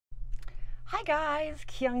Hi guys,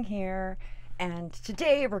 Kyung here, and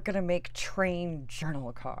today we're gonna make train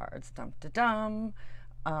journal cards. Dum da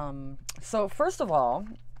dum. So first of all,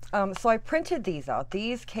 so I printed these out.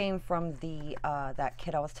 These came from the that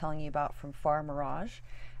kit I was telling you about from Mirage,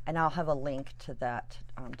 and I'll have a link to that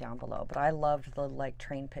down below. But I loved the like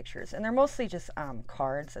train pictures, and they're mostly just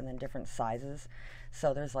cards and then different sizes.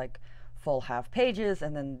 So there's like full half pages,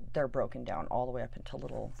 and then they're broken down all the way up into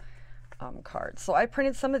little cards. So I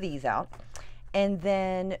printed some of these out, and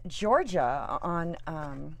then Georgia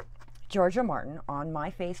Martin on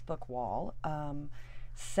my Facebook wall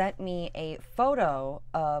sent me a photo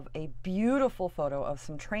of a beautiful photo of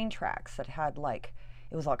some train tracks that had like,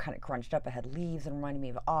 it was all kind of crunched up. It had leaves and reminded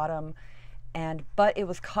me of autumn, but it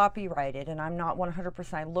was copyrighted, and I'm not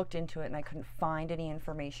 100%. I looked into it and I couldn't find any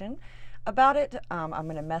information about it. I'm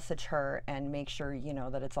going to message her and make sure,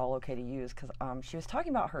 that it's all okay to use, because she was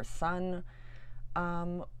talking about her son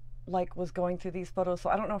like was going through these photos.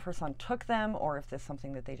 So I don't know if her son took them or if there's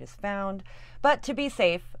something that they just found. But to be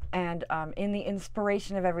safe and in the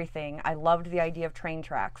inspiration of everything, I loved the idea of train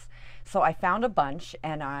tracks. So I found a bunch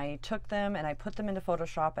and I took them and I put them into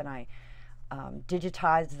Photoshop and I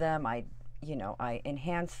digitized them. I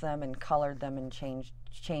enhanced them and colored them and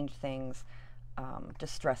changed things.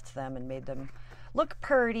 Distressed them and made them look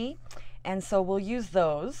pretty, and so we'll use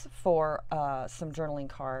those for some journaling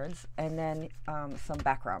cards and then some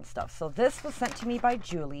background stuff. So this was sent to me by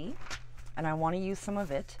Julie, and I want to use some of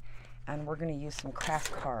it, and we're going to use some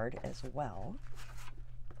craft card as well.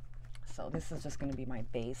 So this is just going to be my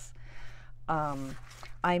base.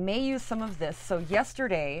 I may use some of this. So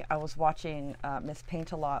yesterday I was watching Miss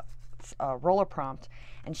Paintalot roller prompt,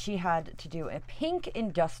 and she had to do a pink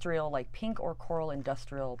industrial, like pink or coral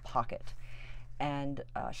industrial pocket, and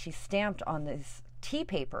she stamped on this tea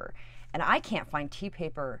paper, and I can't find tea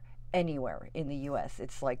paper anywhere in the US.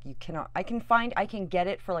 It's like you cannot. I can get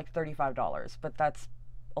it for like $35, but that's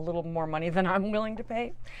a little more money than I'm willing to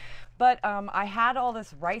pay. But I had all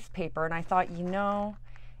this rice paper, and I thought,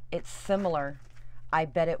 it's similar, I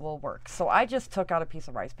bet it will work. So I just took out a piece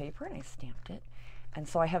of rice paper and I stamped it. And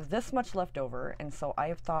so I have this much left over, and so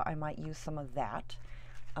I thought I might use some of that.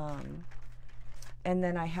 And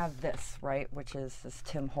then I have this, right, which is this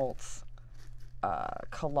Tim Holtz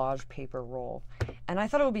collage paper roll. And I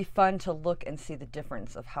thought it would be fun to look and see the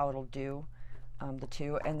difference of how it'll do the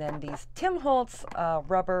two. And then these Tim Holtz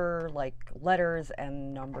rubber, like, letters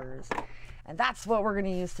and numbers. And that's what we're going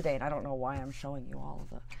to use today. And I don't know why I'm showing you all of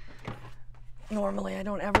the... Normally, I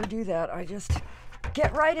don't ever do that. I just...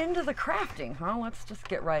 get right into the crafting, huh? Let's just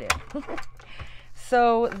get right in.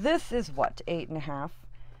 So this is what, 8.5.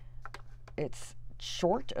 It's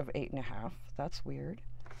short of 8.5. That's weird.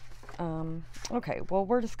 Okay, well,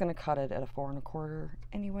 we're just going to cut it at a 4.25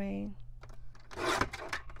 anyway.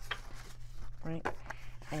 Right?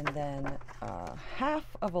 And then half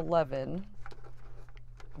of 11.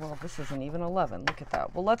 Well, this isn't even 11. Look at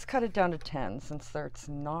that. Well, let's cut it down to 10 since it's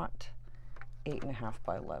not 8.5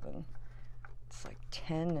 by 11. It's like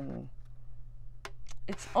 10 and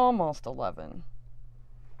it's almost 11.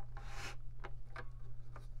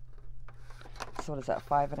 So what is that,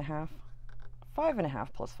 5.5? 5.5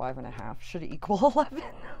 plus 5.5 should equal 11.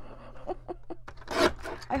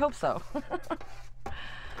 I hope so.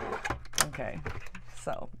 Okay,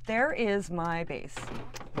 so there is my base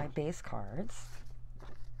cards.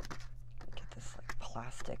 Get this like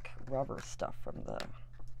plastic rubber stuff from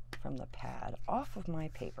the pad off of my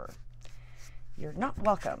paper. You're not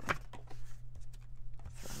welcome.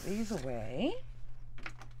 Throw these away.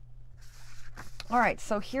 All right,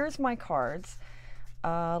 so here's my cards.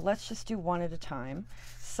 Let's just do one at a time.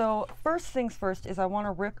 So first things first is I want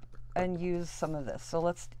to rip and use some of this. So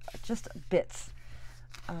let's just bits.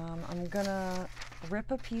 I'm gonna rip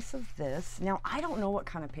a piece of this. Now I don't know what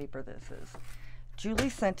kind of paper this is. Julie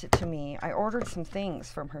sent it to me. I ordered some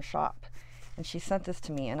things from her shop, and she sent this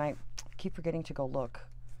to me, and I keep forgetting to go look.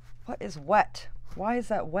 What is wet? Why is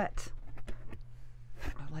that wet?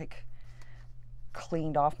 I like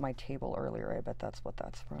cleaned off my table earlier. I bet that's what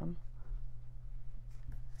that's from.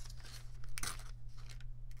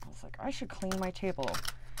 I was like, I should clean my table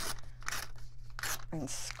and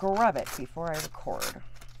scrub it before I record.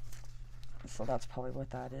 So that's probably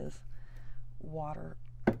what that is. Water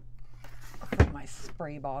from my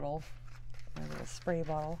spray bottle. My little spray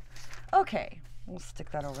bottle. Okay, we'll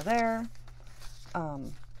stick that over there.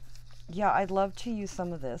 Yeah, I'd love to use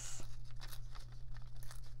some of this.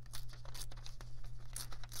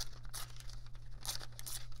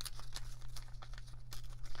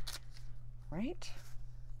 Right?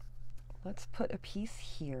 Let's put a piece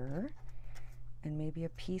here and maybe a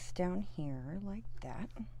piece down here like that.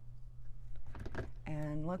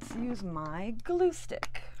 And let's use my glue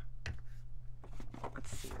stick.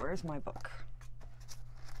 Let's see, where's my book?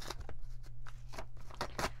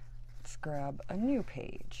 Let's grab a new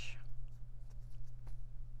page.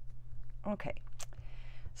 Okay,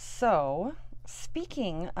 so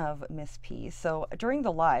speaking of Miss P, so during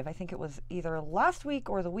the live, I think it was either last week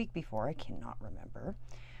or the week before, I cannot remember,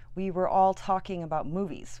 we were all talking about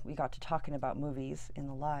movies. We got to talking about movies in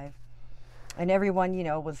the live. And everyone, you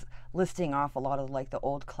know, was listing off a lot of like the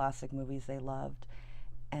old classic movies they loved.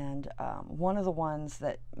 And one of the ones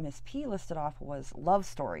that Miss P listed off was Love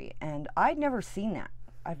Story. And I'd never seen that.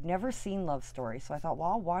 I've never seen Love Story. So I thought, well,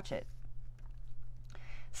 I'll watch it.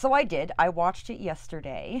 So I did. I watched it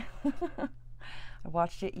yesterday. I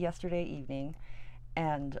watched it yesterday evening.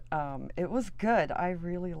 And it was good. I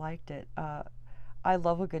really liked it. I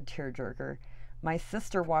love a good tearjerker. My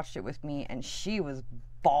sister watched it with me and she was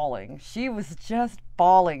bawling. She was just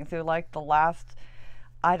bawling through like the last,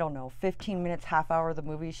 I don't know, 15 minutes, half hour of the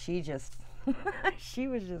movie. She just, she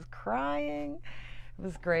was just crying. It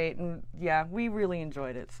was great. And yeah, we really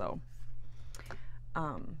enjoyed it. So,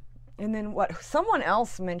 and then someone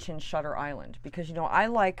else mentioned Shutter Island because, you know, I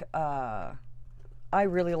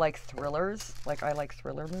really like thrillers. Like I like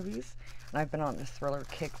thriller movies and I've been on this thriller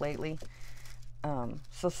kick lately.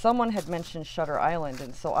 So someone had mentioned Shutter Island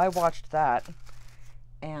and so I watched that.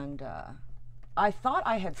 And I thought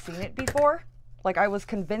I had seen it before. Like, I was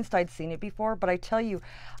convinced I'd seen it before. But I tell you,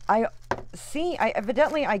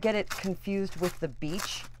 evidently I get it confused with The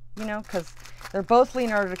Beach, you know, because they're both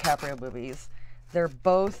Leonardo DiCaprio movies. They're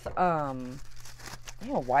both, I don't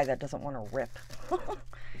know why that doesn't want to rip.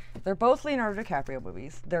 They're both Leonardo DiCaprio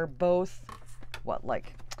movies. They're both,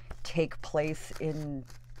 take place in,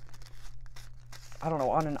 I don't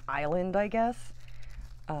know, on an island, I guess.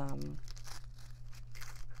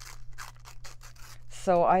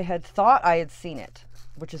 So I had thought I had seen it,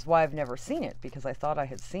 which is why I've never seen it, because I thought I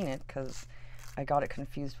had seen it, because I got it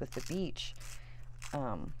confused with The Beach.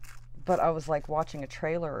 But I was like watching a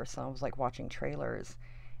trailer or something. I was like watching trailers,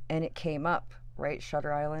 and it came up, right,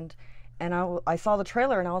 Shutter Island. And I saw the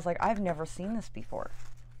trailer, and I was like, I've never seen this before.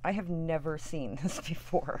 I have never seen this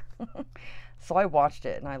before. So I watched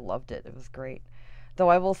it, and I loved it. It was great. Though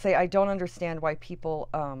I will say I don't understand why people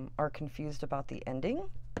are confused about the ending,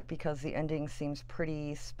 because the ending seems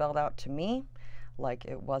pretty spelled out to me, like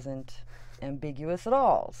it wasn't ambiguous at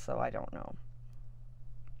all. So I don't know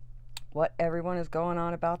what everyone is going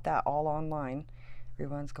on about that all online.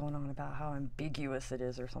 Everyone's going on about how ambiguous it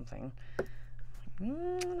is or something.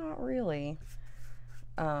 Not really.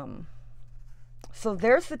 So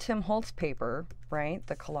there's the Tim Holtz paper, right?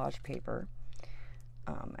 The collage paper.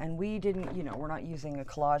 And we didn't, you know, we're not using a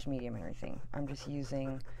collage medium or anything. I'm just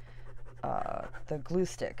using the glue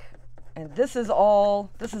stick. And this is all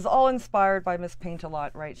inspired by Miss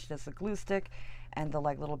Paintalot, right? She does the glue stick and the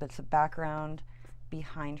like little bits of background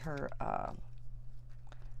behind her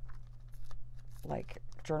like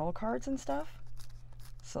journal cards and stuff.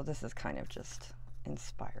 So this is kind of just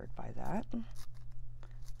inspired by that.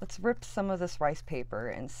 Let's rip some of this rice paper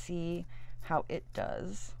and see how it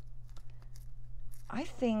does. I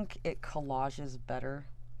think it collages better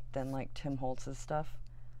than like Tim Holtz's stuff,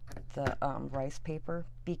 the rice paper,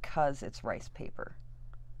 because it's rice paper.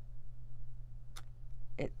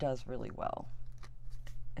 It does really well,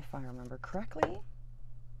 if I remember correctly.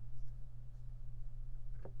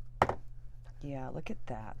 Yeah, look at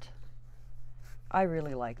that. I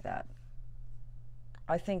really like that.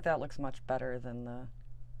 I think that looks much better than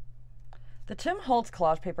the Tim Holtz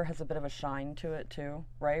collage paper has a bit of a shine to it too,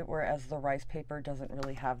 right? Whereas the rice paper doesn't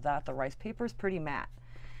really have that. The rice paper is pretty matte.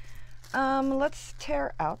 Let's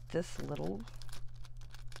tear out this little...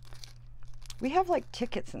 We have like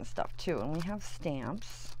tickets and stuff too, and we have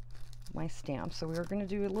stamps. My stamps. So we're going to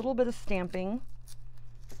do a little bit of stamping.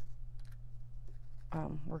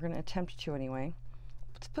 We're going to attempt to anyway.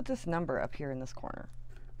 Let's put this number up here in this corner.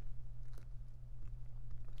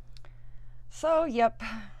 So, yep.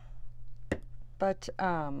 But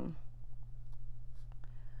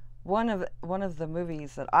one of the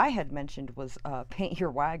movies that I had mentioned was Paint Your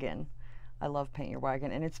Wagon. I love Paint Your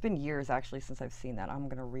Wagon, and it's been years actually since I've seen that. I'm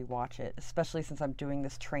gonna rewatch it, especially since I'm doing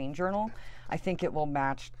this train journal. I think it will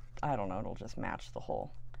match. I don't know. It'll just match the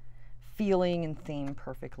whole feeling and theme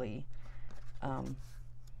perfectly.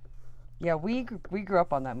 Yeah, we grew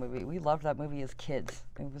up on that movie. We loved that movie as kids.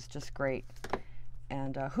 It was just great.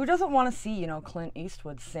 And who doesn't want to see, you know, Clint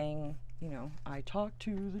Eastwood sing, you know, I talk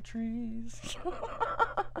to the trees.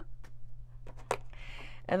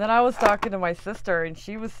 And then I was talking to my sister, and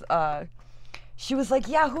she she was like,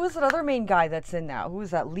 yeah, who is that other main guy that's in that? Who is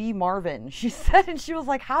that? Lee Marvin. She said, and she was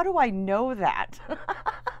like, how do I know that?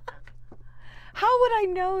 How would I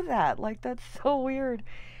know that? Like, that's so weird.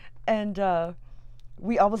 And I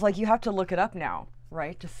was like, you have to look it up now,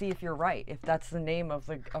 right? To see if you're right, if that's the name of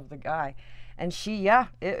the guy. And yeah,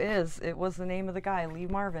 it is. It was the name of the guy, Lee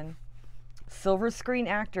Marvin. Silver screen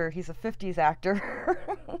actor. He's a 50s actor.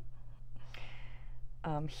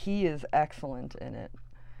 He is excellent in it.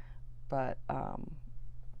 But,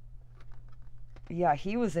 yeah,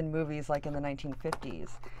 he was in movies like in the 1950s.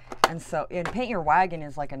 And so, and Paint Your Wagon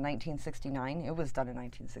is like a 1969. It was done in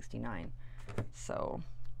 1969. So,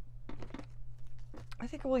 I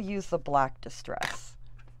think we'll use the black distress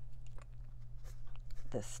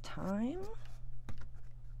this time.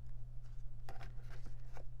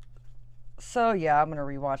 So, yeah, I'm going to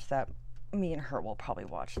rewatch that. Me and her will probably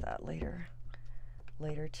watch that later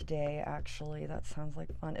today, actually. That sounds like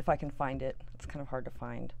fun. If I can find it. It's kind of hard to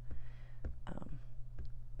find.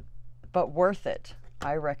 But worth it.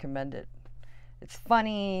 I recommend it. It's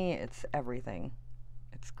funny. It's everything.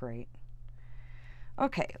 It's great.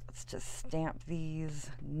 Okay, let's just stamp these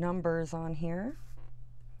numbers on here.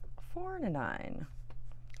 4 and a 9.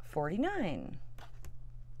 49.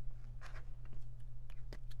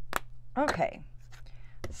 Okay.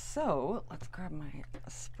 So, let's grab my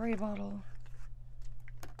spray bottle.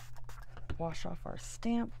 Wash off our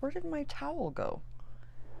stamp. Where did my towel go?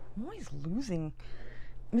 I'm always losing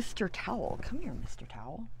Mr. Towel. Come here, Mr.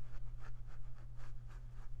 Towel.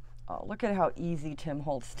 Oh, look at how easy Tim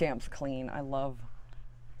Holtz stamps clean.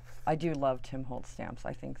 I do love Tim Holtz stamps.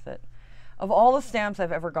 I think that of all the stamps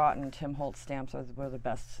I've ever gotten, Tim Holtz stamps are the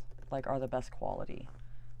best, are the best quality,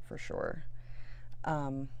 for sure.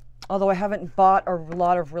 Although I haven't bought a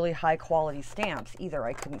lot of really high quality stamps either,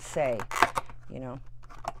 I couldn't say, you know.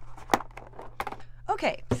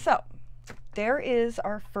 Okay, so there is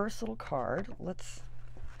our first little card. Let's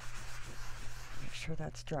make sure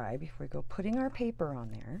that's dry before we go putting our paper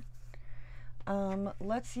on there.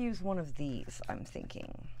 Let's use one of these, I'm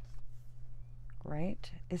thinking. Right?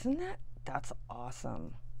 That's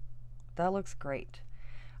awesome. That looks great.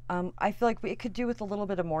 I feel like it could do with a little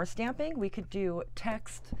bit of more stamping. We could do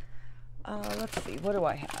text. Let's see, what do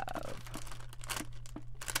I have?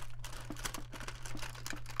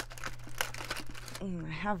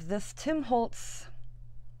 I have this Tim Holtz,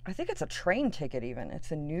 I think it's a train ticket even.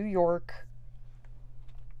 It's a New York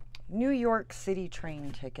City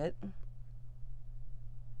train ticket.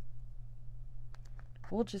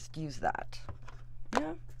 We'll just use that.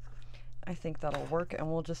 Yeah, I think that'll work,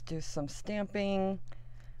 and we'll just do some stamping,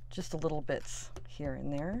 just a little bits here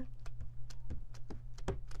and there.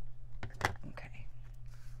 Okay,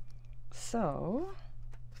 so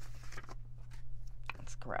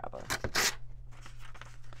let's grab a,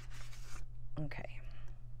 okay,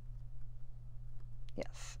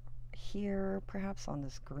 yes, here perhaps on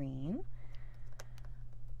this green,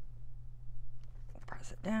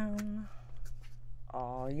 press it down.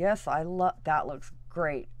 Oh yes, I love that. Looks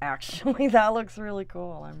great, actually. That looks really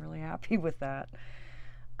cool. I'm really happy with that.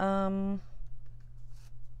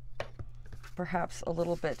 Perhaps a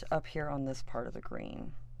little bit up here on this part of the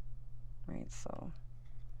green, right? So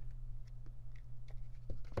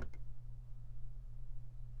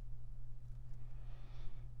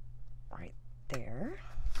right there.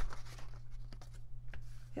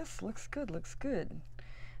 Yes, looks good, looks good.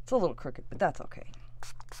 It's a little crooked, but that's okay.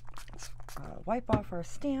 Let's wipe off our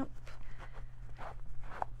stamp.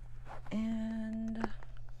 And,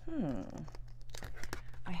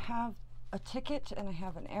 I have a ticket and I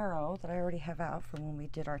have an arrow that I already have out from when we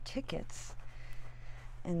did our tickets.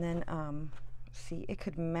 And then, see, it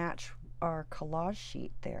could match our collage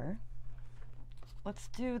sheet there. Let's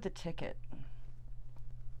do the ticket.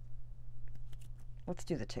 Let's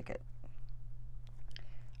do the ticket.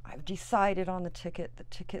 I've decided on the ticket. The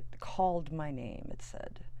ticket called my name, it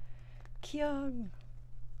said. Kyung.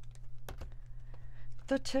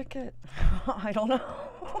 The ticket. I don't know.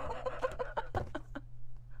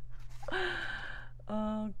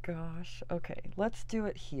 Oh gosh. Okay, let's do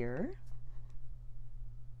it here.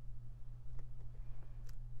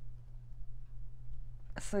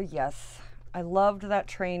 So yes, I loved that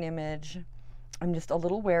train image. I'm just a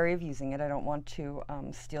little wary of using it. I don't want to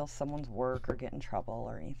steal someone's work or get in trouble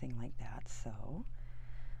or anything like that. So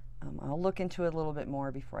I'll look into it a little bit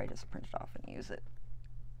more before I just print it off and use it.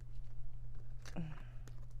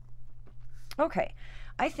 Okay,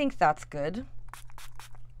 I think that's good.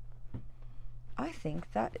 I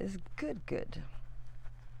think that is good.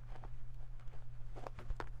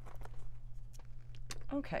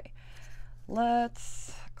 Okay,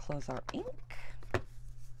 let's close our ink.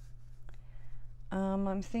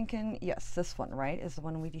 I'm thinking, yes, this one, right, is the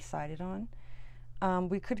one we decided on.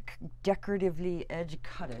 We could decoratively edge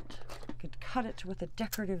cut it. We could cut it with a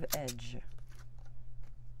decorative edge.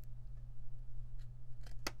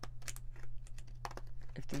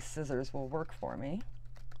 If these scissors will work for me.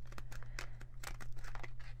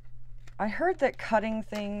 I heard that cutting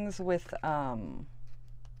things with, oh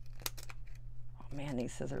man,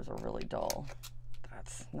 these scissors are really dull.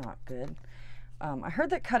 That's not good. I heard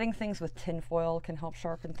that cutting things with tin foil can help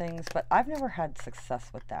sharpen things, but I've never had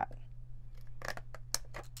success with that.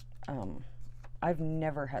 I've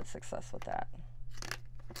never had success with that.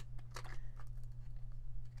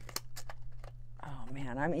 Oh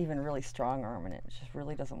man, I'm even really strong arming it. It just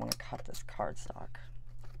really doesn't want to cut this cardstock.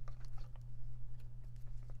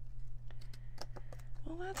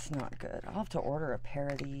 Well, that's not good. I'll have to order a pair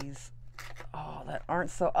of these. Oh, that aren't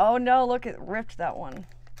so, oh no, look, it ripped that one.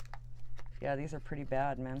 Yeah, these are pretty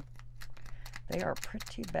bad, man. They are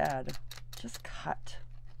pretty bad. Just cut.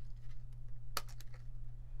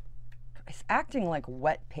 It's acting like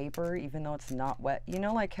wet paper, even though it's not wet. You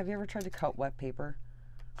know, like, have you ever tried to cut wet paper?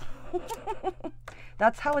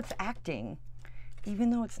 That's how it's acting, even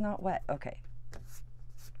though it's not wet. Okay.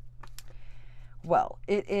 Well,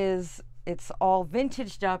 it's all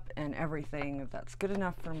vintaged up and everything. That's good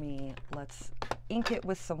enough for me. Let's ink it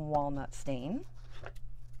with some walnut stain.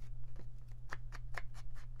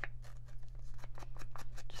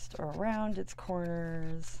 Just around its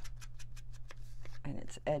corners and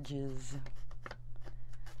its edges.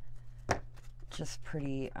 Just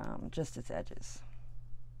pretty, just its edges.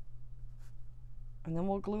 And then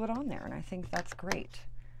we'll glue it on there, and I think that's great.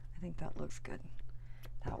 I think that looks good.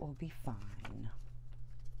 That will be fine.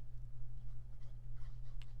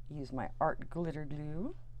 Use my art glitter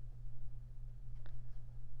glue.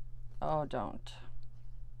 Oh, don't.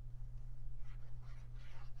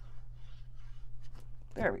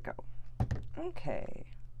 There we go. Okay.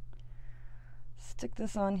 Stick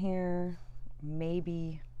this on here,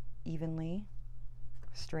 maybe evenly,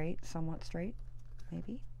 straight, somewhat straight,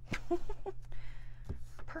 maybe.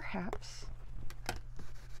 Perhaps.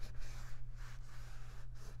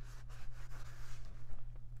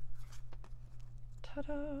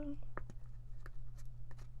 Ta-da! I'll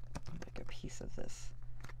make a piece of this.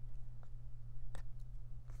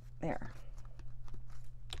 There.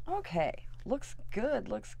 Okay, looks good,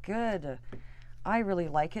 looks good. I really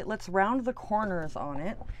like it. Let's round the corners on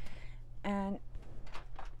it. And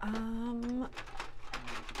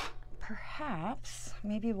perhaps,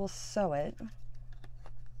 maybe we'll sew it.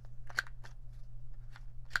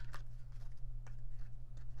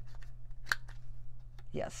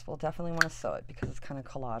 Yes, we'll definitely want to sew it because it's kind of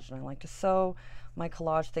collage, and I like to sew my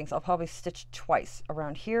collage things. I'll probably stitch twice,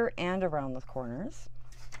 around here and around the corners.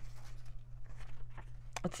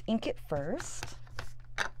 Let's ink it first.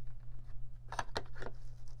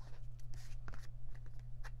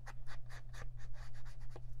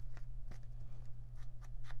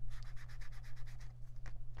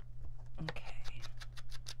 Okay.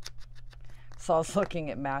 So I was looking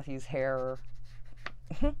at Matthew's hair.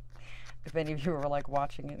 If any of you were like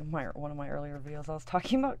watching it in one of my earlier videos, I was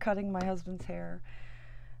talking about cutting my husband's hair,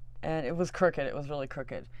 and it was crooked. It was really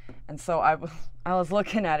crooked, and so I was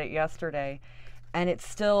looking at it yesterday, and it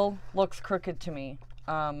still looks crooked to me.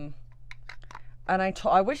 And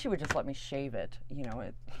I wish he would just let me shave it. You know,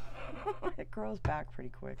 it it grows back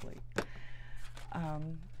pretty quickly. I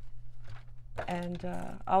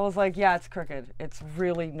was like, yeah, it's crooked. It's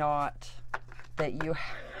really not that you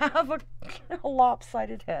have a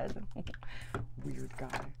lopsided head. Weird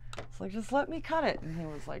guy. It's like, just let me cut it. And he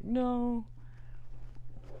was like, no,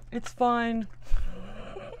 it's fine.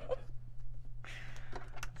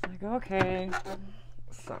 It's like, okay.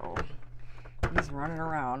 So he's running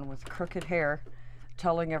around with crooked hair,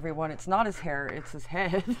 telling everyone it's not his hair, it's his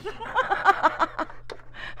head.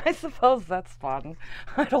 I suppose that's fun.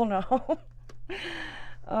 I don't know.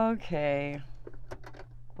 Okay.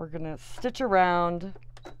 We're gonna stitch around.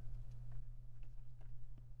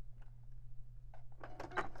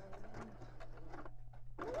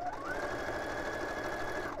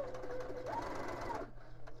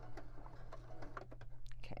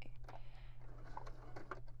 Okay.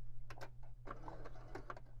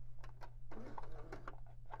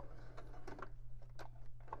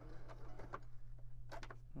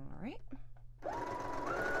 All right.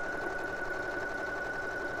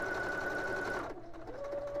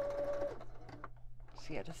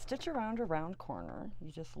 So yeah, to stitch around a round corner,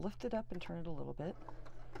 you just lift it up and turn it a little bit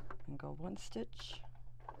and go one stitch.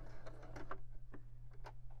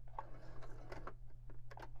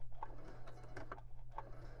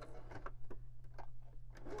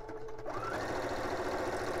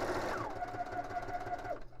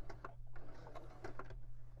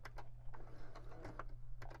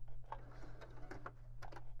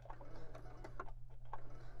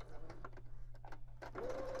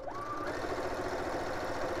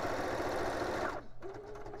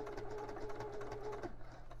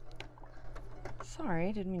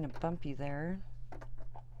 Sorry, didn't mean to bump you there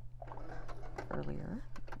earlier.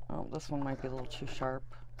 Oh, this one might be a little too sharp.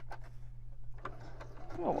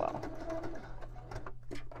 Oh well.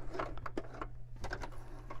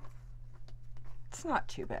 It's not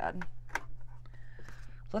too bad.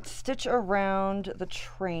 Let's stitch around the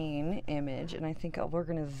train image, and I think we're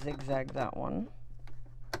going to zigzag that one.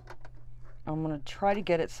 I'm going to try to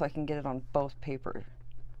get it so I can get it on both paper,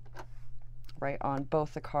 right, on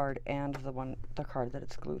both the card and the card that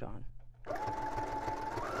it's glued on.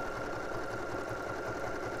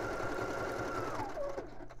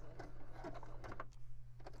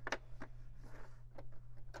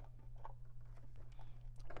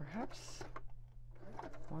 Perhaps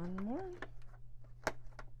one more.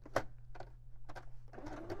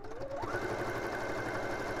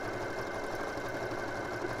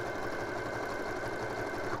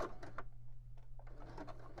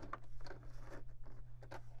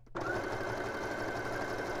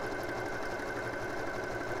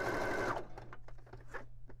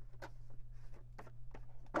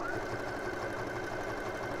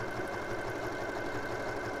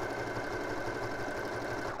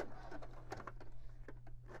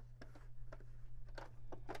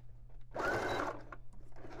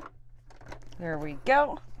 There we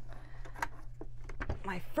go.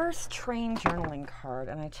 My first train journaling card,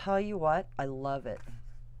 and I tell you what, I love it.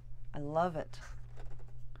 I love it.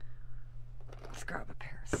 Let's grab a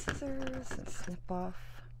pair of scissors and snip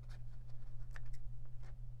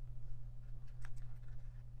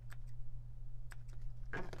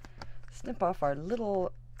off our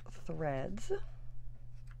little threads.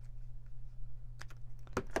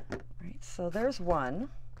 Right, so there's one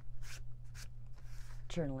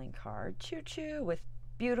journaling card, choo-choo, with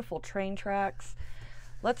beautiful train tracks.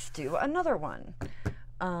 Let's do another one.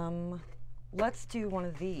 Let's do one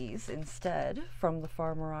of these instead from the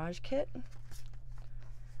Far Mirage kit.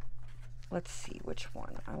 Let's see which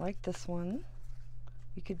one. I like this one.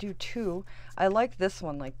 We could do two. I like this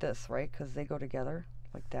one like this, right? Because they go together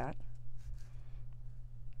like that.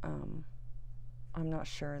 I'm not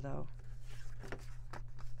sure though.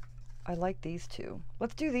 I like these two.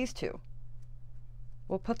 Let's do these two.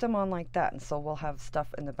 We'll put them on like that, and so we'll have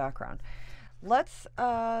stuff in the background. Let's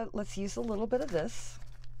use a little bit of this.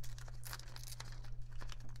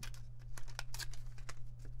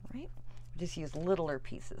 Right? Just use littler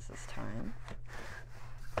pieces this time.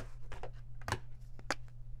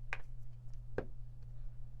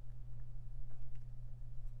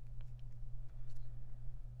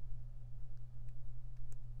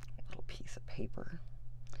 Little piece of paper.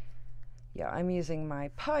 Yeah, I'm using my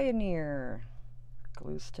Pioneer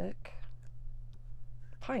glue stick.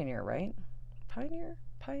 Pioneer, right? Pioneer?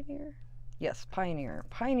 Pioneer? Yes, Pioneer.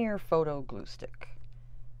 Pioneer photo glue stick.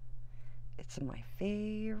 It's my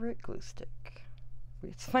favorite glue stick.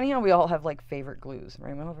 It's funny how we all have like favorite glues,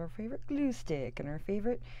 right? We all have our favorite glue stick and our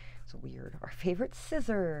favorite, it's weird, our favorite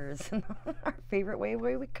scissors and our favorite way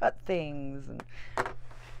we cut things. And,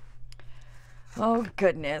 oh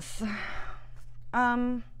goodness.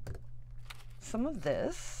 Some of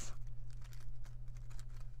this.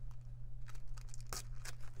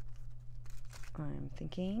 I'm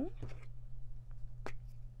thinking.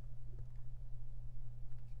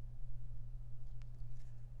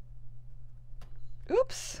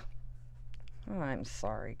 Oops. I'm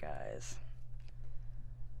sorry, guys.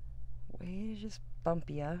 Way to just bump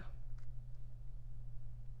ya.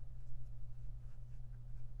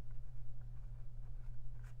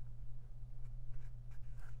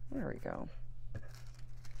 There we go.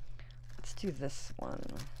 Let's do this one.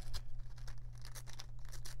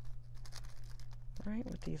 Right,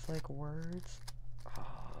 with these like words. Oh,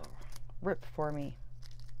 rip for me.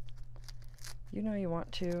 You know you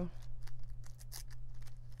want to.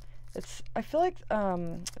 I feel like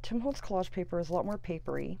Tim Holtz collage paper is a lot more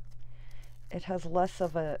papery. It has less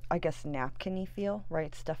of a, I guess, napkin-y feel, right?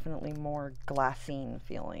 It's definitely more glassine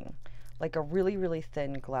feeling. Like a really, really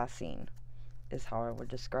thin glassine is how I would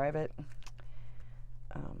describe it.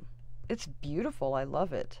 It's beautiful. I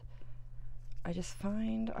love it. I just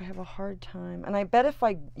find I have a hard time. And I bet if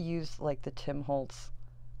I used like the Tim Holtz,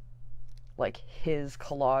 like his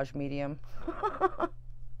collage medium,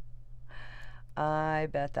 I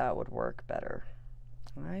bet that would work better.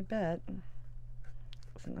 I bet.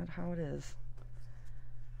 Isn't that how it is?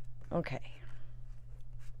 Okay.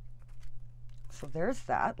 So there's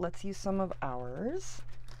that. Let's use some of ours.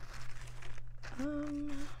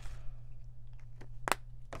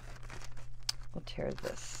 We'll tear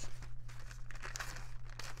this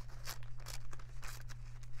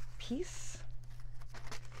piece.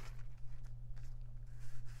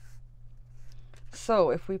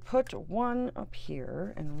 So if we put one up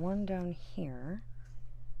here and one down here,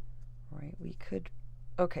 right, we could,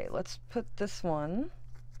 okay, let's put this one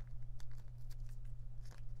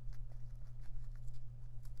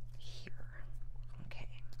here. Okay.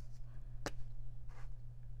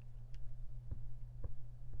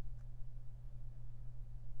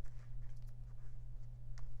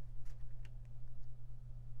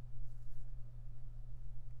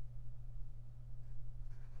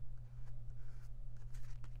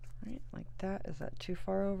 Right, like that. Is that too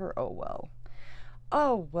far over? Oh well.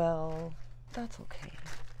 Oh well. That's okay.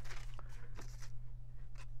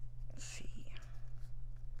 Let's see.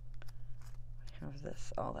 I have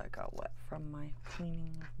this. Oh, that got wet from my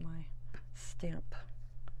cleaning of my stamp.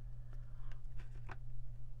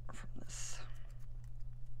 From this.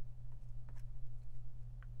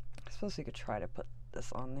 I suppose you could try to put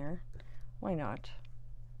this on there. Why not?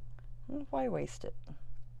 Why waste it?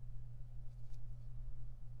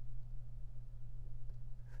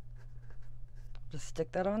 Just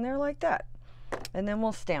stick that on there like that. And then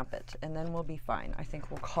we'll stamp it, and then we'll be fine. I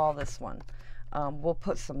think we'll call this one. We'll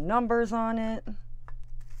put some numbers on it.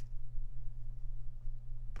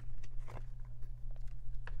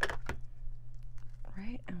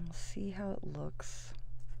 Right, and we'll see how it looks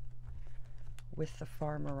with the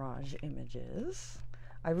far Mirage images.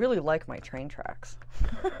 I really like my train tracks.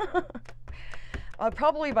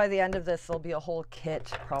 Probably by the end of this, there'll be a whole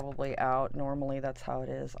kit probably out. Normally, that's how it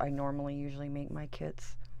is. I normally usually make my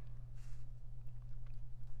kits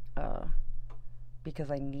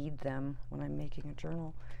because I need them when I'm making a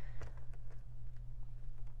journal.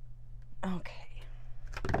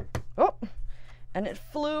 Okay. Oh, and it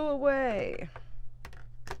flew away.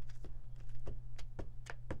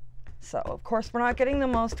 So, of course, we're not getting the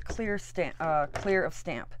most clear of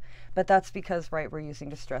stamp, but that's because, right, we're using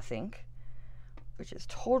Distress ink, which is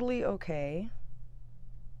totally okay.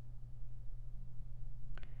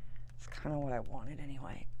 It's kind of what I wanted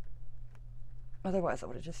anyway. Otherwise, I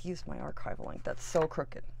would have just used my archival ink. That's so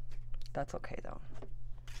crooked. That's okay, though.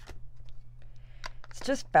 It's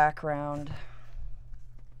just background.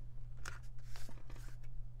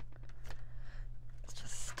 Let's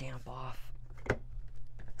just stamp off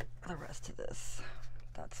the rest of this.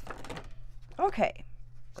 That's fine. Okay,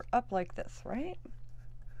 we're up like this, right?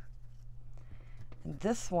 And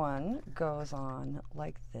this one goes on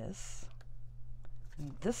like this.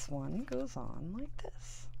 And this one goes on like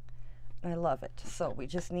this. I love it. So we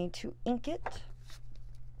just need to ink it.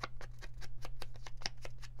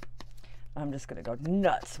 I'm just gonna go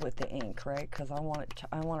nuts with the ink, right? Because I want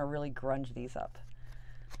to really grunge these up.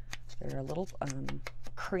 They're a little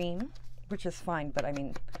cream, which is fine, but I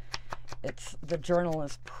mean, the journal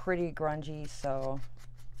is pretty grungy, so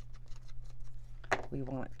we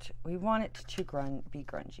want it to be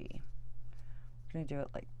grungy. I'm gonna do it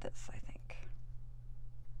like this, I think.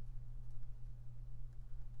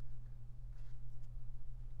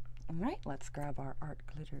 All right, let's grab our art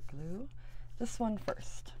glitter glue. This one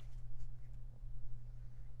first.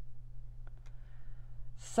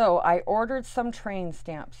 So I ordered some train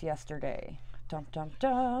stamps yesterday. Dum dum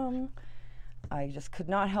dum. I just could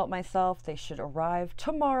not help myself. They should arrive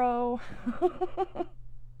tomorrow.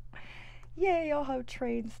 Yay, I'll have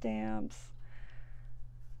train stamps.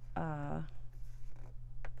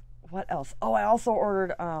 What else? Oh, I also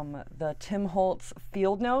ordered the Tim Holtz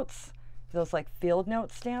field notes. Those like field note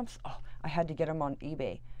stamps. Oh, I had to get them on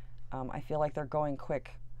eBay. I feel like they're going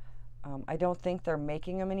quick. I don't think they're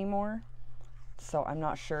making them anymore, so I'm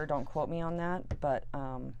not sure. Don't quote me on that, but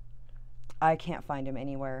I can't find them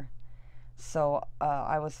anywhere. So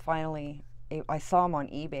I saw them on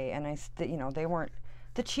eBay, and they weren't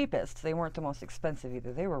the cheapest. They weren't the most expensive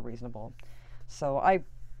either. They were reasonable. So I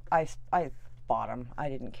bought them. I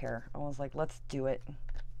didn't care. I was like, let's do it.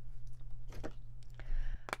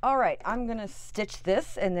 All right, I'm gonna stitch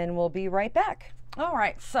this and then we'll be right back. All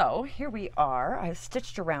right, so here we are. I've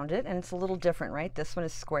stitched around it and it's a little different, right? This one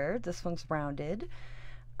is squared, this one's rounded.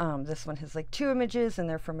 This one has like 2 images and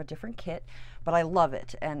they're from a different kit, but I love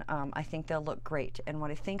it and I think they'll look great. And what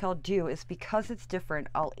I think I'll do is, because it's different,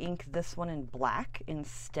 I'll ink this one in black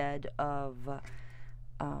instead of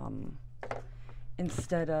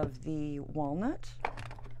the walnut.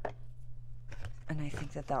 And I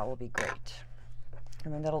think that will be great. I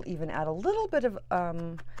mean, that'll even add a little bit of,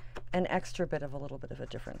 an extra bit of a little bit of a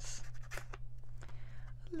difference.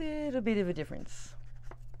 A little bit of a difference.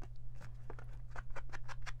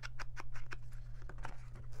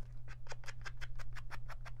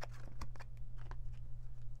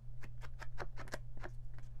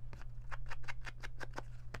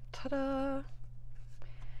 Ta-da!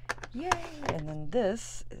 Yay! And then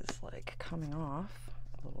this is like coming off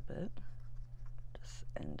a little bit. Just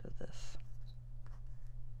end of this.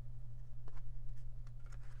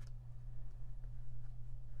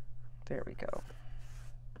 There we go.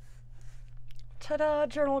 Ta-da,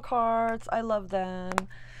 journal cards. I love them.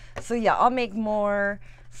 So yeah, I'll make more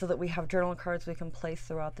so that we have journal cards we can place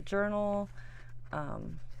throughout the journal.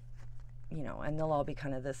 You know, and they'll all be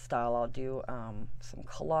kind of this style. I'll do some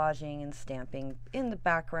collaging and stamping in the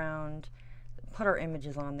background, put our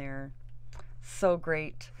images on there. So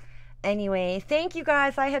great. Anyway, thank you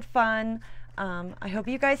guys. I had fun. I hope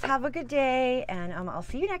you guys have a good day, and I'll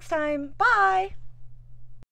see you next time. Bye.